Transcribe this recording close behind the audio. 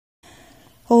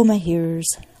O my hearers,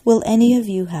 will any of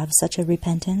you have such a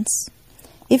repentance?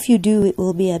 If you do, it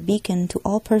will be a beacon to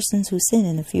all persons who sin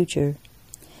in the future.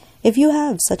 If you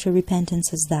have such a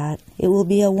repentance as that, it will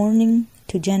be a warning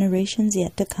to generations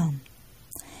yet to come.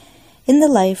 In the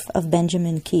life of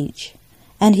Benjamin Keach,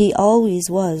 and he always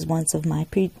was once of my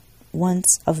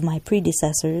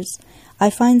predecessors, I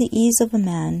find the ease of a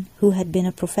man who had been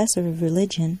a professor of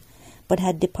religion, but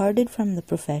had departed from the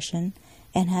profession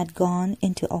and had gone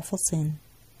into awful sin.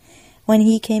 When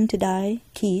he came to die,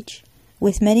 Keach,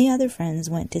 with many other friends,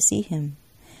 went to see him,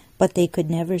 but they could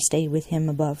never stay with him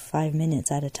above 5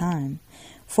 minutes at a time,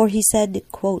 for he said,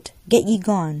 quote, "Get ye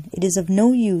gone, it is of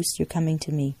no use your coming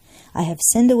to me. I have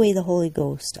sinned away the Holy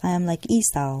Ghost. I am like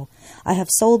Esau. I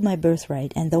have sold my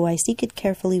birthright, and though I seek it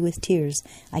carefully with tears,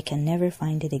 I can never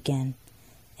find it again."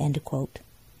 End quote.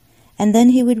 And then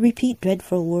he would repeat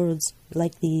dreadful words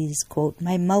like these, quote,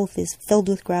 "My mouth is filled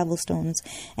with gravel stones,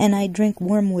 and I drink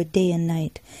wormwood day and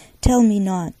night. Tell me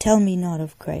not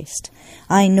of Christ.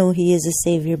 I know he is a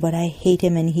Savior, but I hate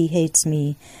him and he hates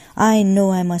me. I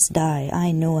know I must die.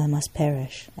 I know I must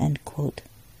perish." End quote.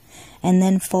 And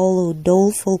then followed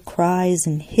doleful cries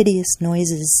and hideous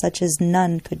noises such as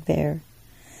none could bear.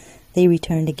 They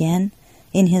returned again,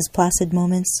 in his placid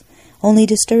moments, only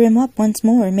to stir him up once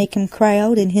more and make him cry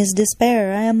out in his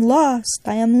despair, "I am lost!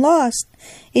 I am lost!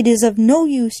 It is of no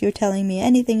use your telling me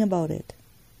anything about it."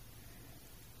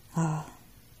 Ah,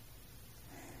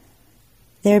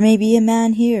 there may be a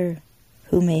man here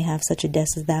who may have such a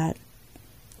death as that.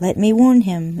 Let me warn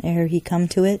him ere he come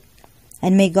to it,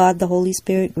 and may God the Holy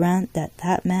Spirit grant that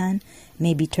that man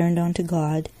may be turned unto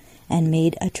God and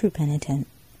made a true penitent.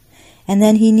 And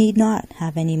then he need not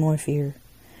have any more fear,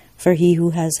 for he who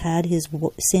has had his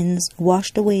sins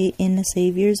washed away in the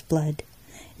Saviour's blood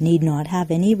need not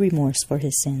have any remorse for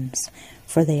his sins,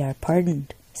 for they are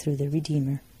pardoned through the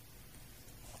Redeemer.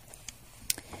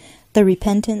 The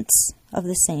repentance of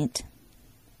the saint.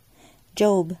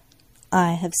 Job,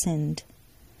 I have sinned.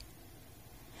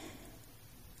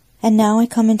 And now I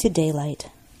come into daylight.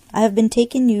 I have been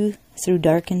taking you through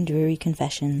dark and dreary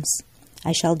confessions.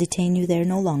 I shall detain you there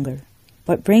no longer,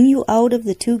 but bring you out of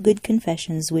the 2 good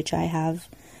confessions which I have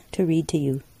to read to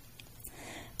you.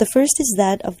 The first is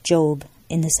that of Job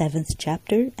in the 7th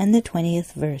chapter and the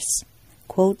 20th verse.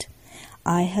 Quote,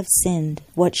 "I have sinned.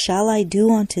 What shall I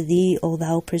do unto thee, O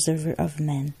thou preserver of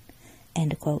men?"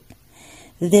 End quote.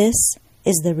 This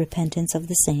is the repentance of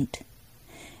the saint.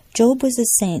 Job was a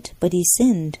saint, but he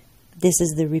sinned. This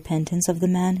is the repentance of the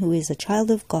man who is a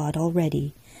child of God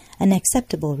already, an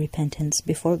acceptable repentance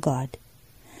before God.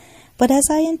 But as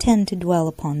I intend to dwell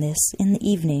upon this in the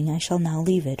evening, I shall now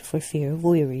leave it for fear of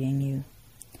wearying you.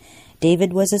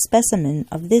 David was a specimen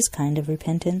of this kind of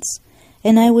repentance,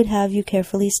 and I would have you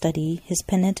carefully study his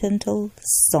penitential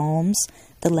psalms,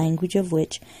 the language of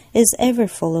which is ever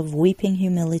full of weeping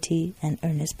humility and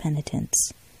earnest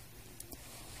penitence.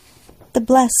 The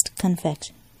blessed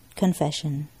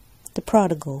confession. The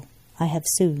prodigal, I have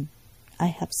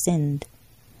sinned.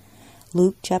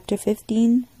 Luke chapter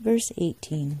 15, verse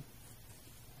 18.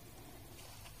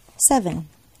 7.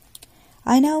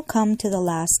 I now come to the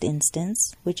last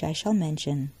instance, which I shall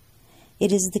mention.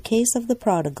 It is the case of the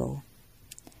prodigal.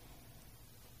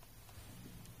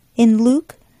 In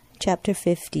Luke chapter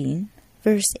 15,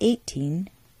 verse 18,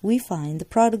 we find the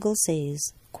prodigal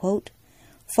says, quote,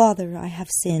 "Father, I have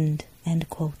sinned." End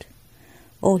quote.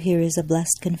 Oh, here is a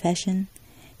blessed confession.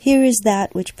 Here is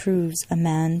that which proves a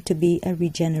man to be a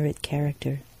regenerate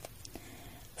character.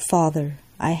 Father,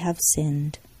 I have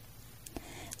sinned.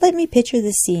 Let me picture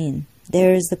the scene.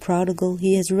 There is the prodigal.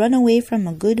 He has run away from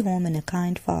a good home and a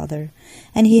kind father,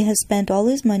 and he has spent all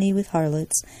his money with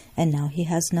harlots, and now he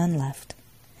has none left.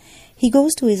 He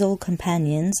goes to his old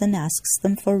companions and asks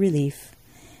them for relief.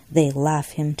 They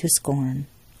laugh him to scorn.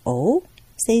 "Oh,"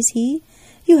 says he,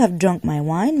 "you have drunk my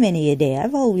wine many a day.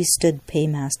 I've always stood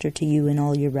paymaster to you in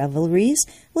all your revelries.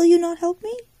 Will you not help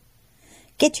me?"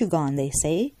 "Get you gone," they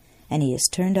say, and he is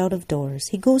turned out of doors.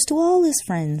 He goes to all his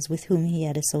friends with whom he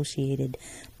had associated,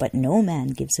 but no man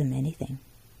gives him anything.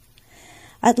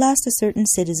 At last a certain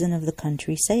citizen of the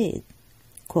country said,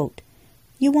 quote,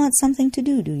 "You want something to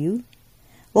do you?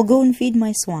 Well, go and feed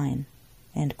my swine."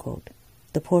 End quote.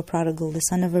 The poor prodigal, the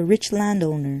son of a rich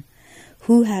landowner,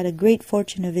 who had a great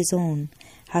fortune of his own,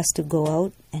 has to go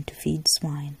out and to feed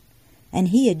swine. And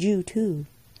he a Jew too.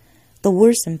 The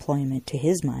worst employment, to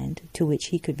his mind, to which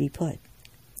he could be put.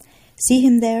 See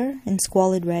him there, in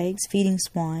squalid rags, feeding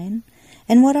swine,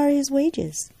 and what are his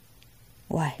wages?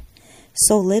 Why,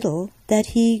 so little that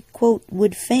he, quote,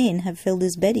 would fain have filled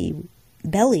his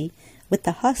belly With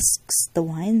the husks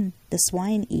the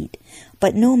swine eat,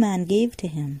 but no man gave to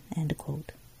him." End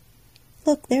quote.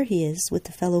 Look, there he is, with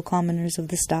the fellow commoners of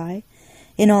the sty,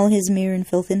 in all his mire and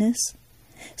filthiness.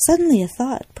 Suddenly a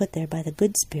thought, put there by the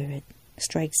good Spirit,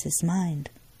 strikes his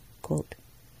mind. Quote,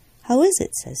 "How is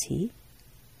it," says he,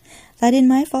 "that in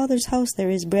my Father's house there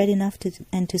is bread enough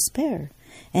and to spare,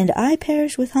 and I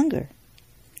perish with hunger?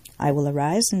 I will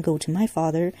arise and go to my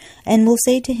father, and will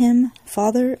say to him,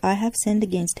 Father, I have sinned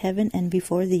against heaven and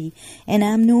before thee, and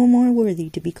am no more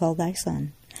worthy to be called thy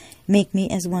son. Make me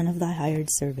as one of thy hired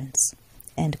servants."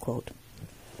 End quote.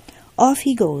 Off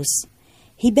he goes.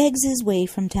 He begs his way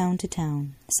from town to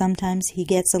town. Sometimes he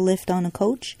gets a lift on a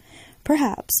coach,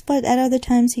 perhaps, but at other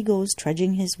times he goes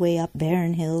trudging his way up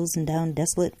barren hills and down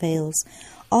desolate vales,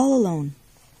 all alone.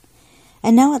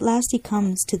 And now at last he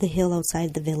comes to the hill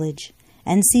outside the village,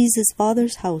 and sees his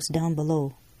father's house down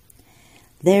below.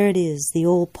 There it is, the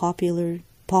old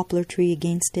poplar tree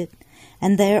against it,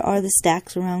 and there are the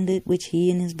stacks around it which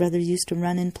he and his brothers used to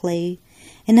run and play,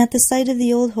 and at the sight of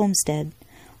the old homestead,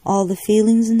 all the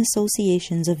feelings and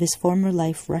associations of his former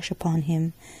life rush upon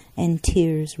him, and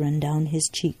tears run down his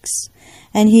cheeks,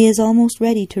 and he is almost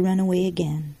ready to run away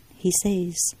again. He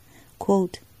says,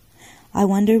 quote, "I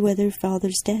wonder whether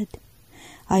father's dead.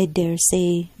 I dare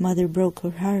say mother broke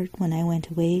her heart when I went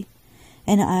away,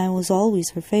 and I was always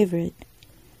her favourite.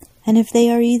 And if they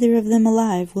are either of them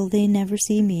alive, will they never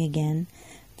see me again?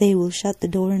 They will shut the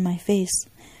door in my face.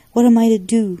 What am I to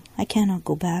do? I cannot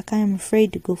go back. I am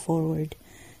afraid to go forward."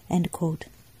 End quote.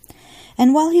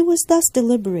 And while he was thus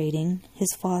deliberating,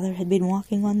 his father had been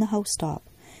walking on the housetop,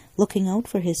 looking out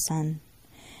for his son.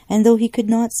 And though he could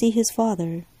not see his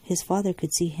father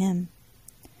could see him.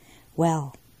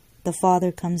 Well, the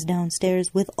father comes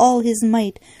downstairs with all his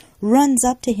might, runs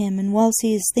up to him, and whilst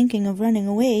he is thinking of running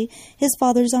away, his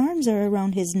father's arms are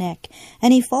around his neck,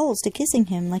 and he falls to kissing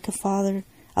him like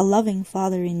a loving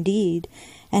father indeed.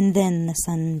 And then the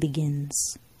son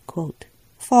begins, quote,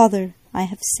 "Father, I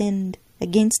have sinned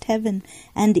against heaven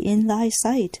and in thy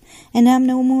sight, and am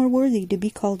no more worthy to be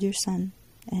called your son."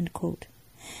 End quote.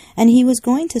 And he was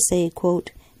going to say,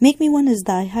 quote, "Make me one as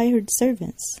thy hired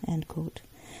servants." End quote.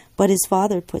 But his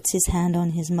father puts his hand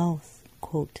on his mouth,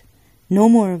 quote, "No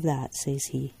more of that," says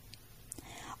he.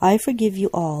 "I forgive you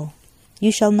all.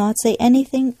 You shall not say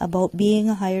anything about being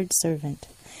a hired servant.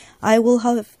 I will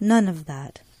have none of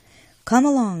that. Come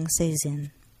along," says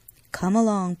in. "Come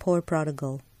along, poor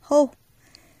prodigal. Ho!"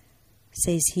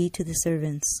 says he to the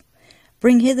servants.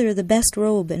 "Bring hither the best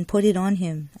robe, and put it on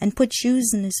him, and put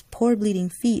shoes in his poor bleeding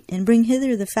feet, and bring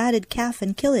hither the fatted calf,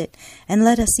 and kill it, and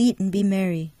let us eat and be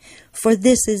merry. For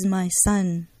this is my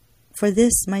son. For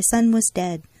this my son was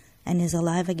dead, and is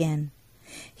alive again.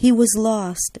 He was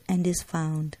lost, and is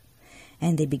found."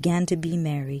 And they began to be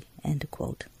merry. End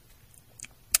quote.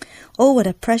 Oh, what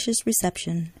a precious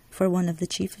reception for one of the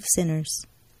chief of sinners.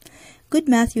 Good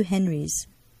Matthew Henry's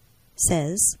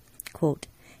says, quote,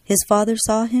 "His father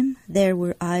saw him, there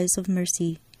were eyes of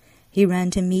mercy. He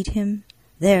ran to meet him,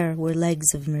 there were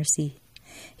legs of mercy.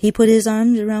 He put his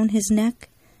arms around his neck,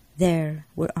 there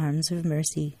were arms of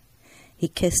mercy. He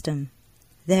kissed him,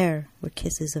 there were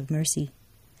kisses of mercy.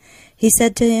 He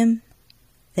said to him,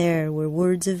 there were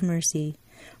words of mercy.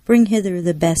 Bring hither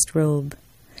the best robe.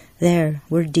 There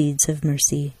were deeds of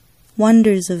mercy,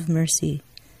 wonders of mercy,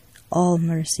 all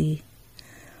mercy.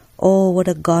 Oh, what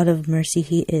a God of mercy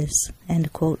he is."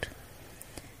 End quote.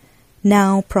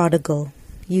 Now, prodigal,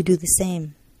 you do the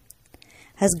same.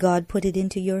 Has God put it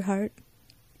into your heart?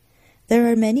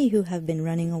 There are many who have been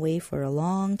running away for a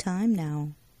long time now.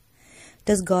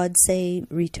 Does God say,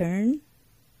 "Return"?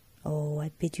 Oh,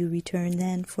 I bid you return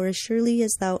then, for as surely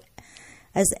as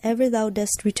ever thou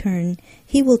dost return,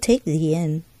 he will take thee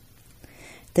in.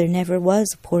 There never was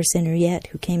a poor sinner yet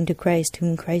who came to Christ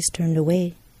whom Christ turned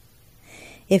away.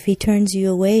 If he turns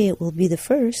you away, it will be the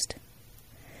first.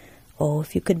 Oh,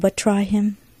 if you could but try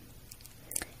him.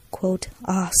 Quote,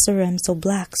 "Ah, sir, I'm so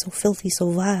black, so filthy, so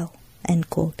vile." End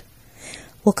quote.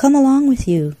 Well, come along with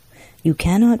you. You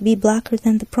cannot be blacker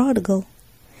than the prodigal.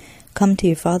 Come to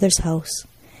your Father's house,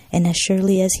 and as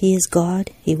surely as he is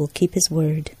God, he will keep his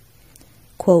word.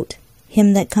 Quote,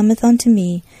 "Him that cometh unto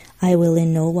me, I will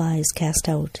in no wise cast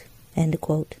out." End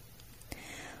quote.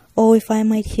 Oh, if I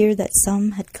might hear that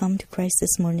some had come to Christ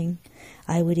this morning,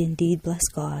 I would indeed bless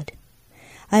God.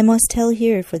 I must tell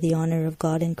here, for the honor of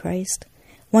God and Christ,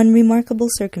 one remarkable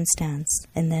circumstance,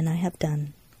 and then I have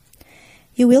done.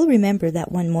 You will remember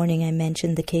that one morning I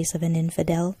mentioned the case of an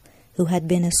infidel who had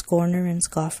been a scorner and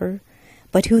scoffer,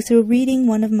 but who through reading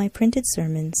one of my printed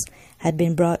sermons had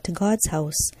been brought to God's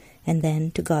house and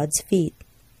then to God's feet.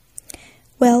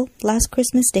 Well, last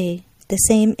Christmas Day, the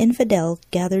same infidel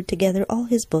gathered together all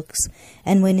his books,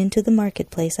 and went into the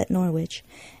marketplace at Norwich,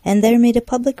 and there made a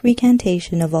public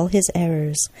recantation of all his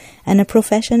errors, and a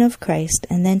profession of Christ,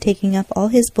 and then taking up all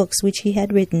his books which he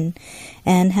had written,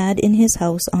 and had in his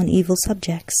house on evil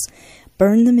subjects,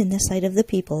 burned them in the sight of the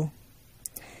people.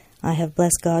 I have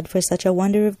blessed God for such a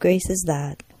wonder of grace as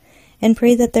that, and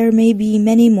pray that there may be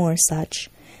many more such,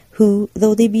 who,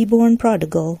 though they be born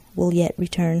prodigal, will yet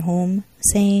return home,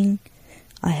 saying,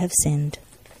 I have sinned.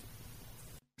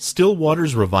 Still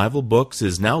Waters Revival Books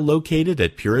is now located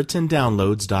at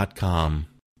PuritanDownloads.com.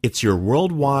 It's your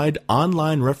worldwide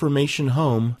online Reformation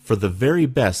home for the very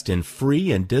best in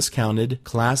free and discounted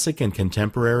classic and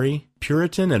contemporary,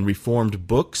 Puritan and Reformed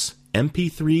books,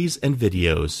 MP3s, and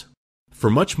videos. For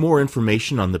much more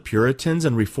information on the Puritans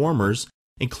and Reformers,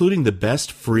 including the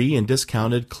best free and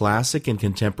discounted classic and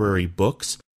contemporary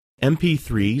books,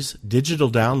 MP3s,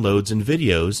 digital downloads, and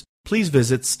videos, please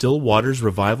visit Still Waters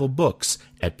Revival Books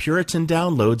at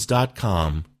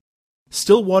PuritanDownloads.com.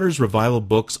 Still Waters Revival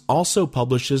Books also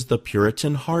publishes the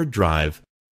Puritan Hard Drive,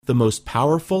 the most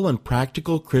powerful and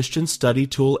practical Christian study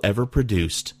tool ever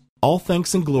produced. All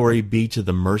thanks and glory be to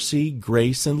the mercy,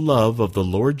 grace, and love of the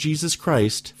Lord Jesus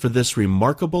Christ for this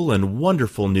remarkable and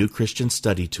wonderful new Christian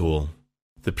study tool.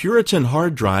 The Puritan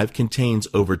Hard Drive contains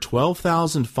over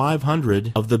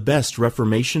 12,500 of the best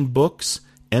Reformation books,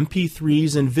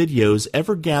 MP3s, and videos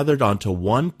ever gathered onto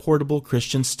one portable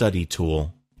Christian study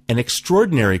tool. An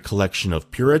extraordinary collection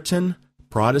of Puritan,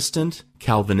 Protestant,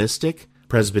 Calvinistic,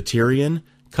 Presbyterian,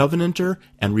 Covenanter,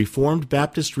 and Reformed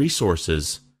Baptist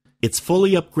resources. It's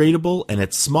fully upgradable and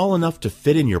it's small enough to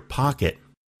fit in your pocket.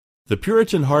 The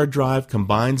Puritan Hard Drive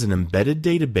combines an embedded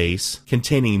database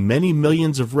containing many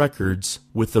millions of records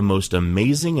with the most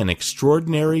amazing and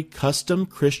extraordinary custom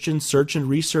Christian search and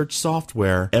research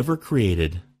software ever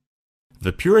created.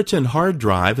 The Puritan Hard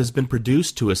Drive has been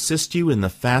produced to assist you in the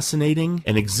fascinating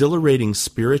and exhilarating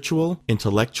spiritual,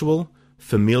 intellectual,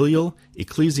 familial,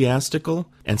 ecclesiastical,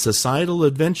 and societal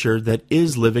adventure that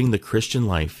is living the Christian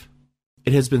life.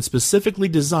 It has been specifically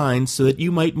designed so that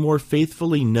you might more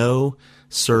faithfully know,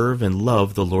 serve, and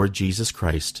love the Lord Jesus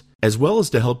Christ, as well as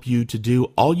to help you to do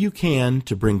all you can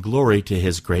to bring glory to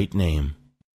His great name.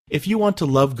 If you want to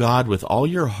love God with all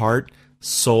your heart,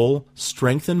 soul,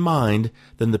 strength, and mind,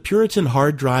 then the Puritan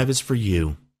Hard Drive is for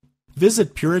you.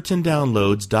 Visit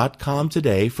PuritanDownloads.com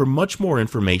today for much more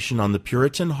information on the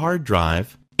Puritan Hard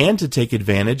Drive and to take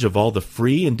advantage of all the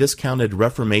free and discounted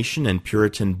Reformation and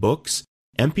Puritan books,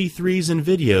 MP3s, and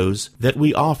videos that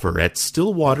we offer at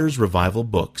Still Waters Revival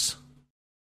Books.